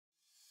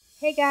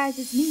Hey guys,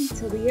 it's me,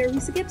 Talia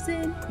Arisa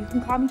Gibson. You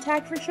can call me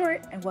Tag for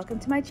short, and welcome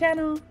to my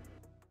channel.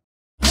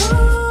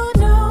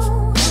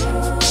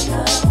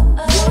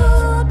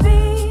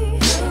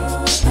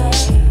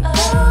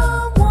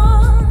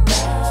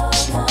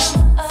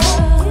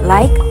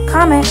 Like,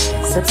 comment,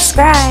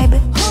 subscribe.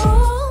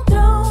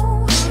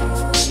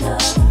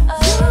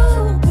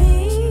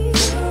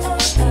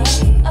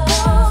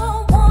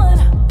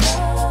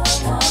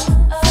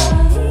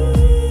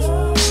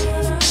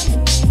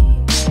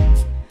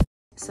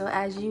 So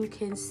as you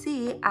can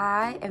see,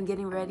 I am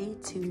getting ready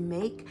to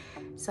make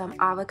some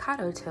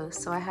avocado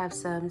toast. So I have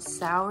some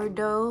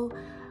sourdough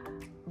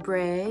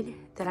bread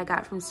that I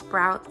got from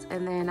Sprouts,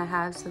 and then I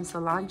have some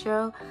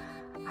cilantro,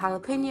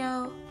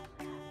 jalapeno,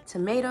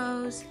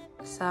 tomatoes,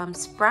 some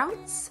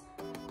sprouts.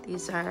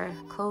 These are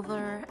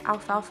Clover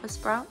Alfalfa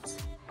sprouts,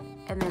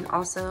 and then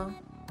also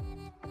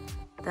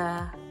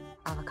the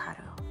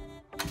avocado.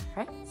 All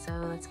right, so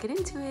let's get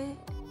into it.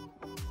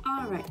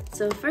 All right,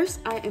 so first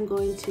I am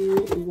going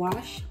to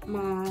wash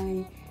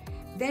my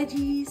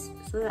veggies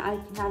so that I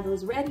can have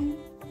those ready.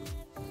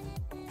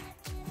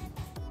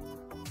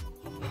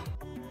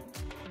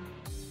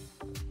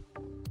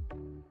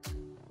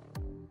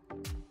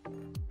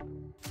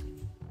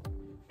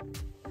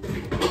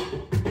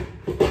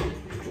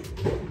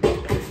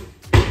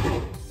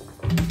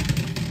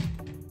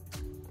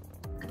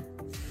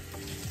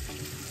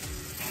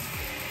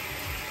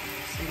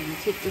 So I'm gonna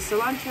take the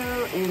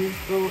cilantro and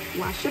go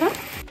wash it up.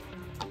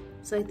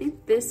 So I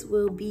think this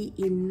will be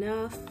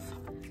enough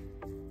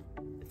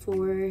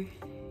for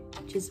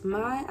just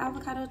my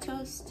avocado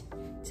toast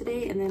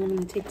today. And then I'm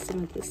gonna take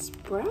some of the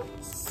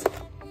sprouts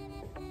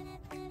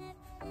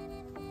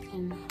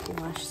and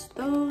wash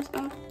those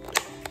up.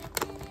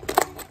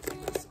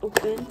 It's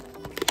open.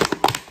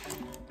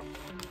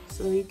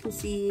 So you can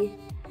see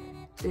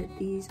that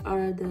these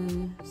are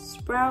the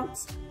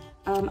sprouts.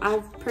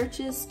 I've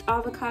purchased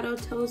avocado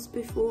toast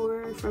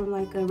before from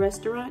like a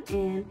restaurant,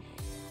 and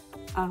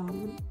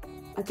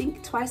I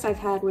think twice I've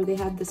had where they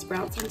had the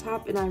sprouts on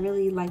top, and I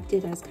really liked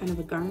it as kind of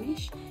a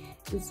garnish.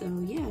 And so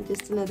yeah,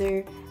 just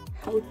another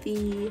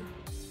healthy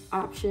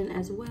option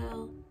as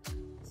well.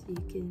 So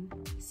you can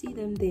see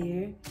them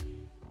there.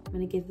 I'm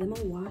gonna give them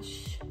a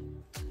wash.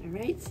 All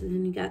right, so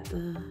then you got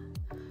the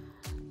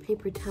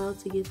paper towel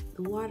to get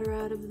the water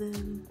out of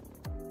them.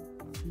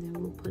 And then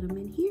we'll put them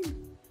in here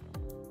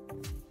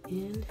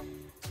and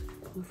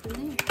go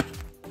from there.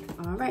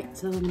 All right,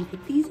 so I'm gonna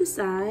put these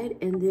aside,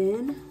 and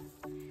then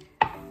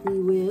we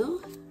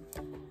will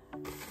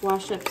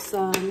wash up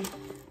some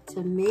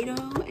tomato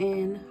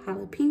and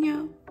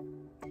jalapeno,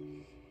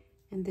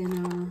 and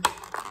then I'll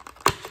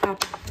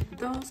chop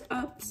those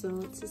up. So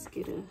let's just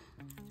get a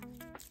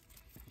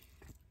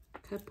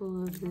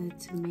couple of the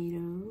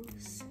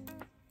tomatoes.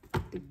 I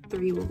think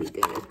 3 will be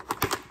good.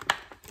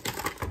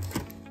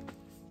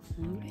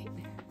 All right.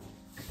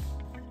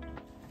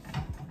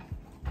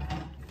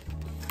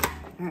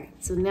 All right,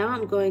 so now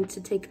I'm going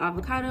to take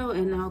avocado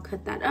and I'll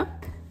cut that up.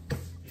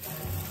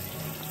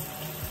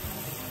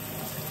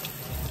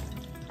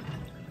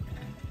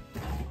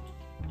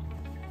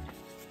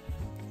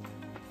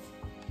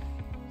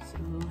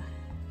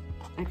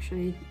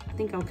 Actually, I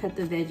think I'll cut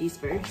the veggies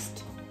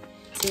first.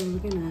 So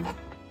we're gonna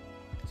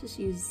just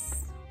use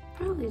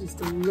probably just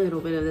a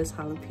little bit of this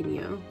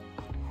jalapeno.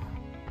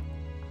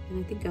 And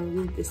I think I'll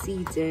leave the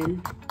seeds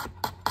in.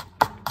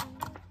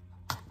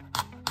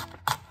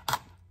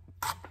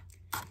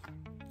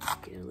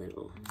 Get a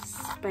little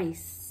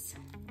spice.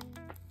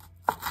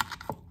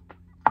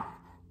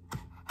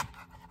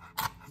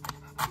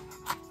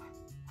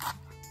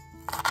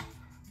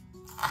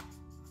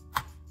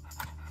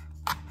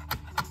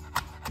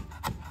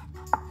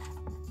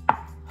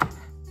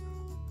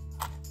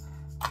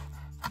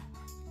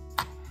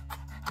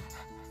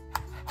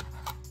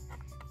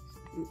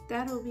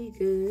 That'll be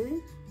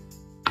good.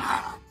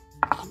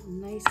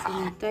 Nice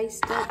and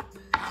diced up.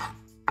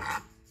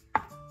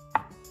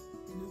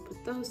 And I'll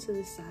put those to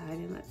the side,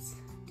 and let's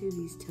do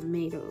these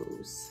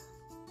tomatoes.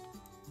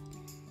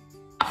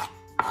 All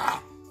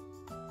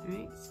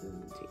right, so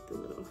I'm gonna take the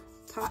little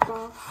top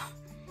off,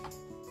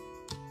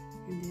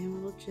 and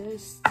then we'll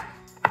just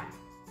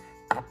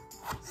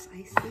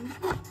slice them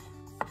up.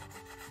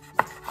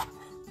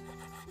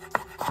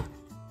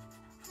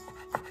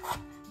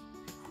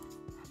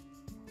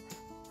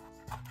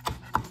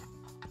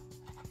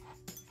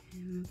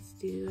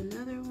 Do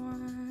another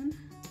one.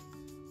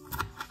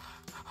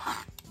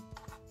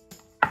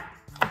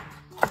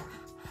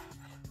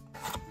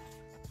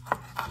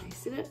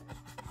 Slice it up.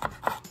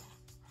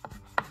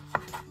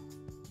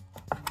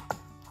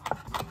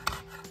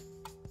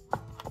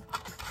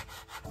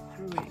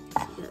 All right, so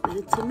we got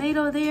the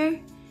tomato there.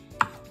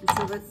 And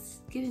so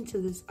let's get into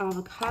this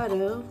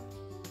avocado.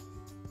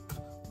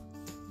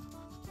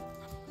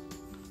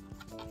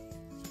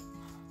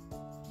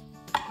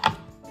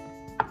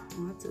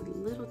 That's a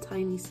little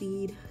tiny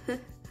seed.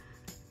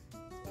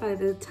 Probably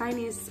the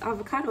tiniest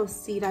avocado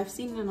seed I've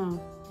seen in a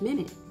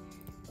minute.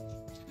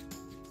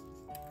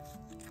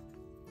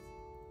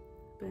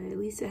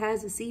 least it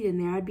has a seed in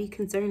there. I'd be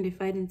concerned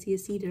if I didn't see a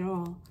seed at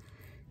all.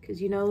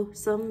 Because, you know,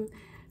 some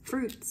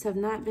fruits have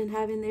not been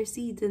having their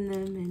seeds in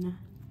them. And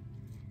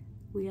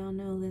we all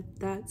know that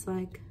that's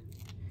like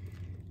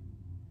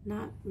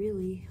not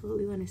really what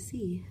we want to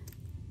see.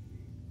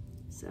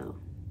 So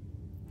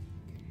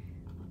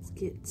let's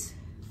get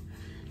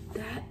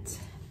that.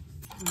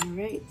 All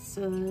right,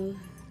 so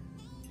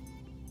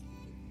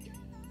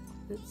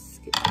let's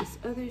get this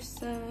other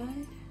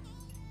side.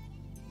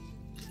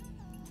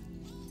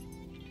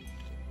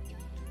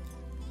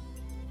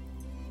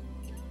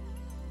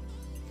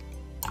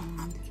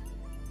 And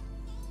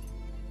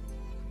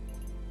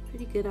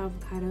pretty good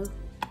avocado.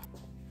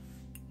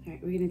 All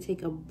right, we're gonna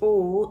take a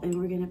bowl and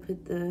we're gonna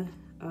put the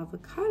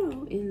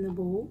avocado in the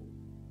bowl.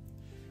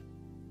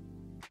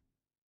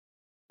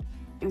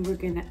 And we're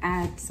gonna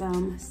add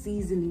some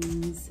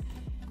seasonings.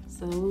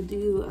 So we'll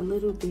do a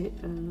little bit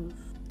of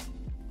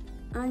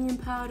onion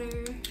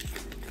powder.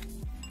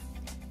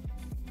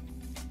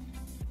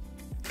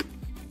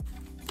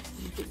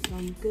 Get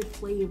some good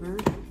flavor.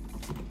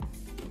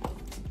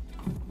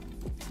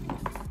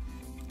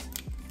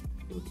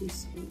 We'll do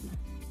some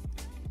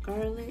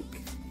garlic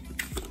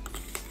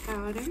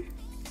powder.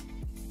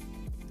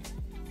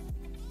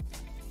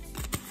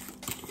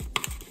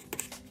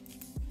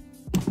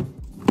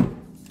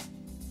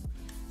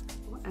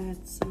 We'll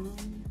add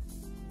some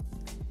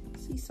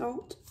sea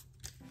salt.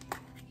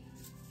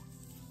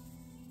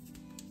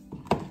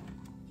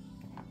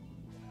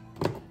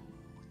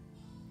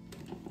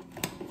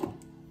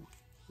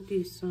 We'll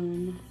do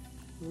some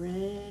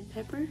red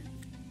pepper.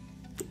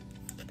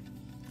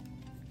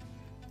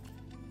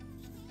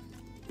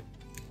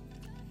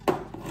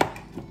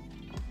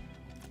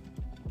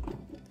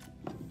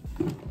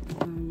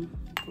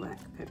 Black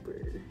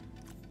pepper.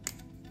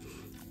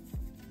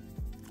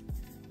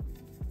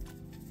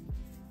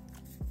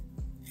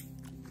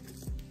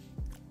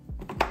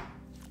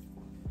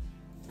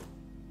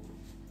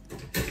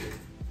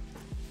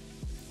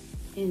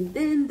 And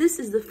then this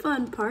is the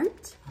fun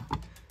part. I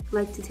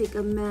like to take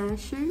a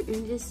masher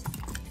and just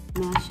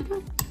mash it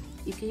up.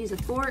 You can use a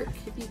fork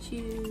if you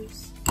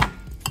choose.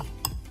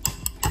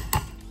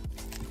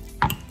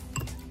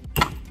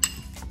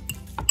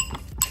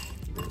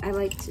 I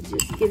like to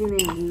just get in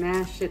there and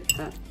mash it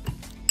up.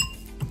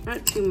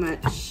 Not too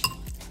much.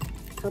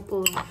 A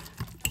couple of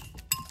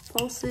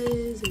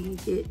pulses and you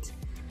get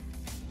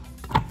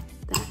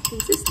that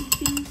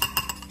consistency.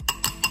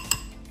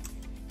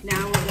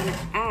 Now we're gonna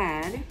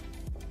add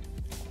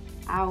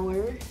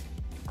our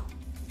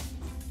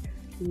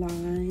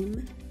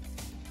lime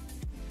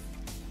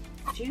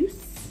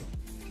juice.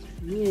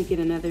 I'm gonna get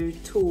another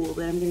tool,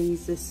 but I'm gonna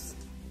use this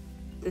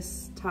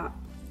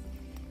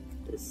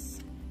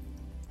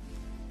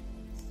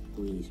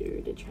squeezer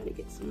to try to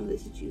get some of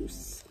this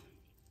juice.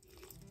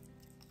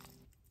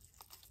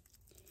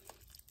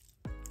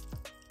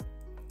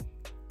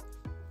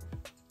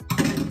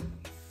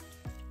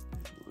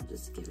 We'll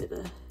just give it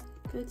a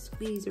good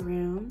squeeze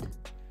around.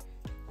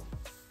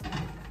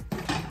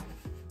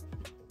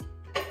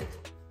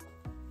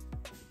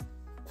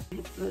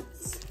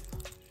 Let's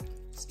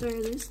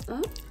stir this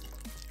up.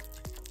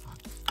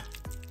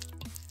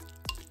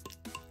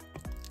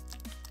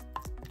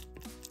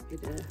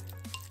 Get a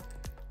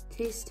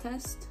taste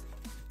test.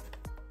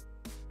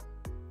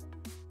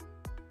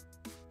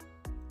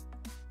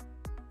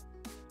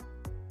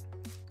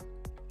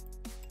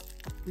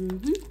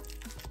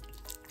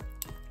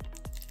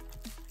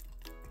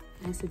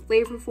 Nice and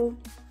flavorful.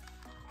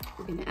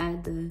 We're gonna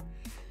add the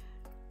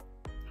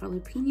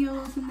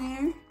jalapeños in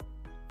there.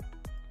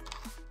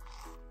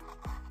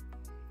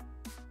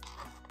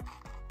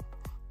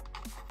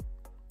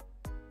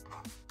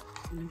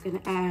 And I'm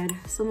gonna add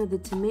some of the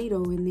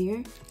tomato in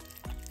there,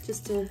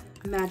 just a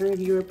matter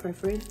of your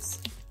preference.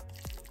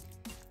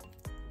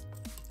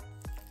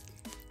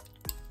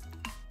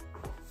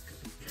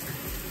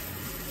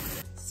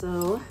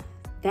 So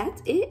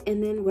that's it.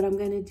 And then what I'm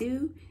gonna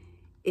do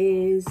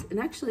is, and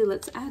actually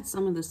let's add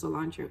some of the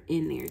cilantro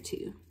in there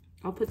too.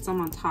 I'll put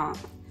some on top,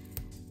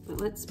 but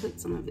let's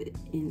put some of it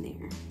in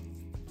there.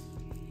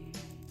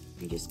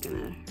 I'm just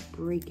gonna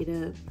break it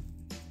up.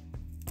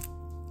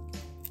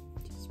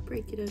 Just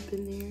break it up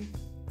in there.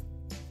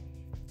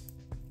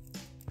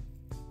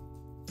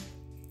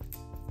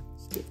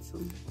 Let's get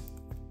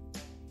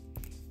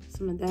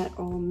some of that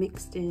all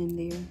mixed in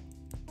there.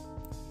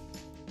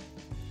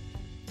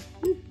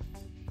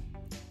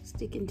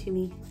 Sticking to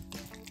me.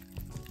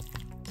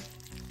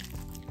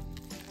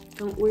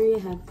 Don't worry, I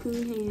have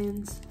clean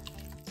hands.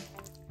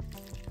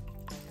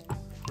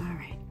 All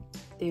right,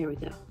 there we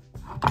go.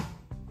 All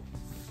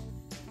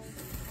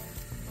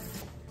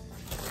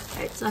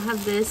right, so I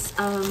have this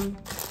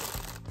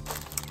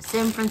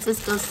San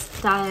Francisco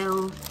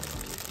style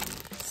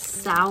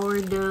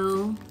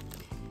sourdough.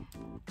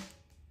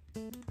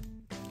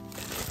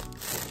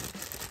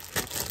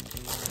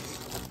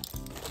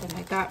 That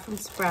I got from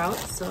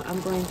Sprouts, so I'm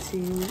going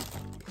to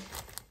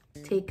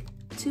take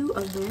 2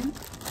 of them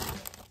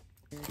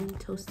and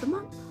toast them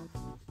up.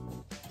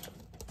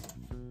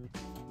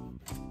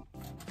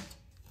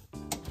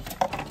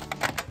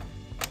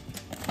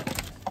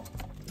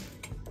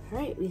 All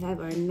right, we have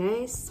our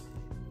nice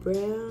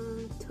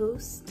brown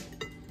toast.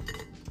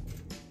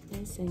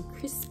 Nice and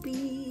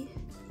crispy.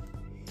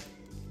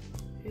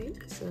 All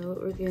right, so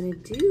what we're gonna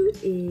do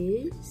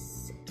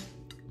is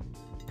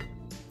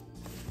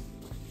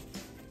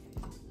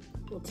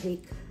we'll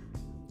take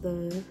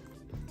the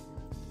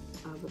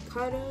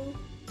avocado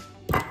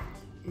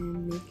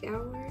and make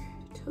our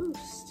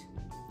toast.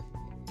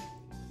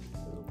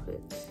 We'll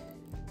put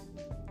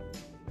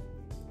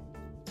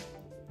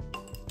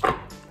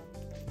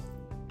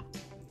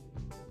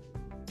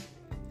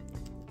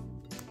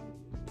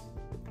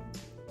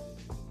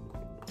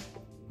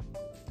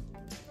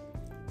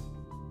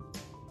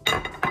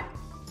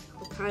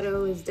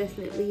avocado is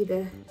definitely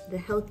the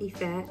healthy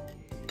fat,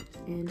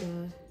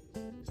 and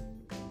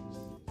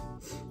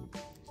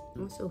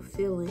also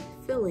filling.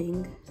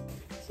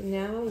 So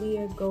now we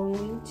are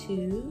going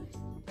to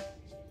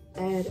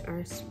add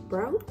our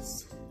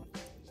sprouts.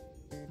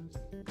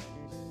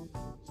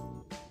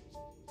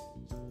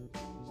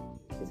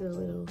 There's a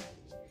little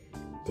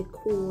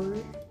decor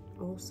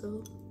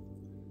also.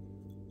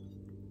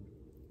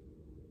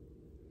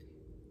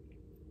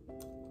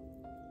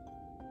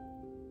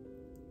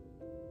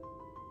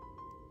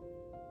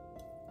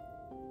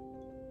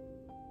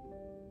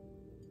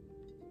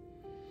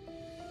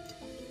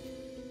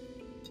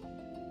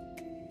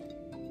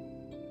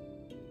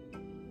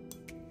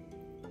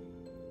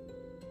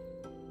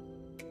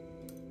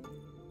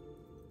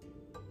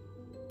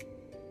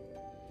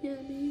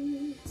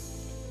 Yummy.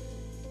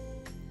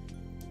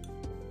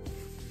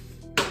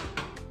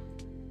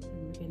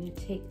 And we're gonna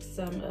take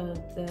some of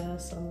the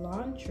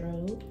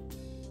cilantro.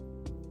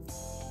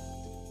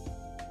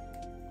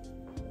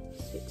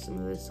 Take some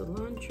of the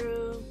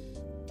cilantro.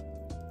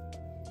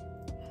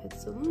 Add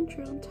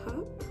cilantro on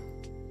top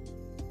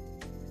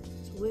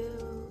as well.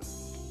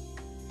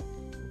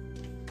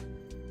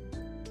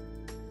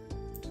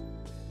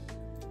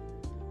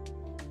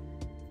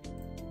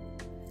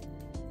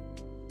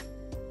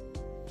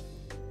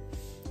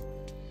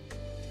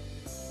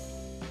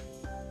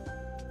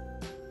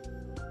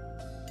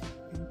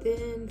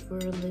 Then for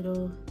a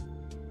little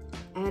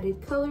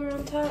added color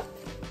on top,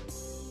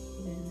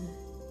 I'm gonna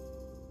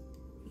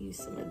use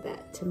some of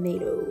that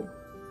tomato.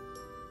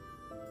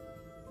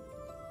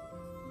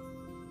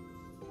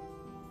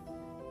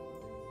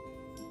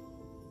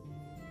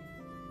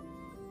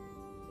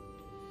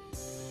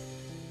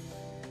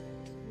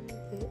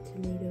 That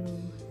tomato.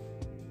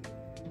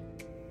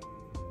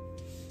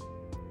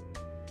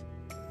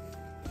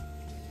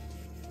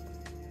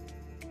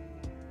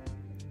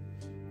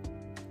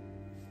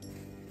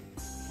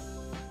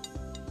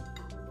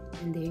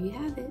 And there you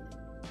have it.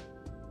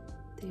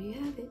 There you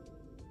have it.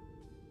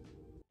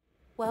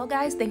 Well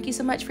guys, thank you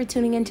so much for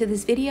tuning into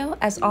this video.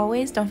 As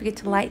always, don't forget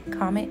to like,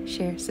 comment,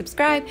 share,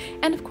 subscribe,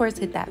 and of course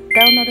hit that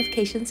bell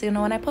notification so you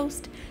know when I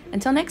post.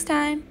 Until next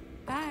time,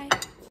 bye.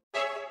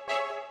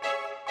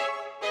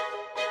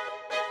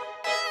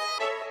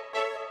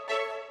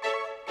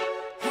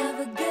 Have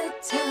a good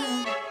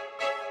time.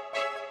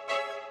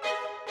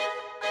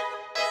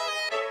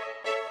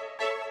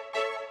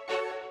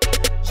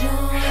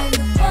 Join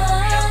the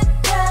fun,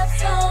 grab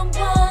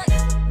someone,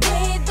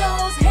 wave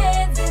those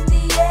hands in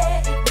the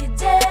air if you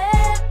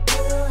dare.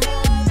 We'll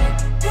have a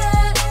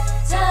good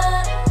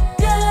time,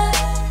 good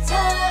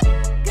time,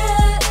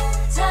 good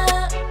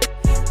time.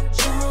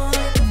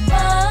 Join the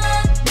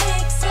fun,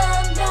 make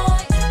some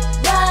noise,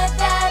 ride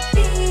that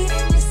beat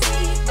in your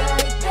seat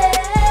right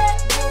there.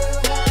 We'll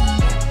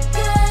have a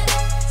good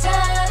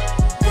time,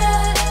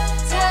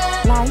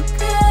 Like,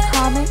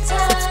 comment,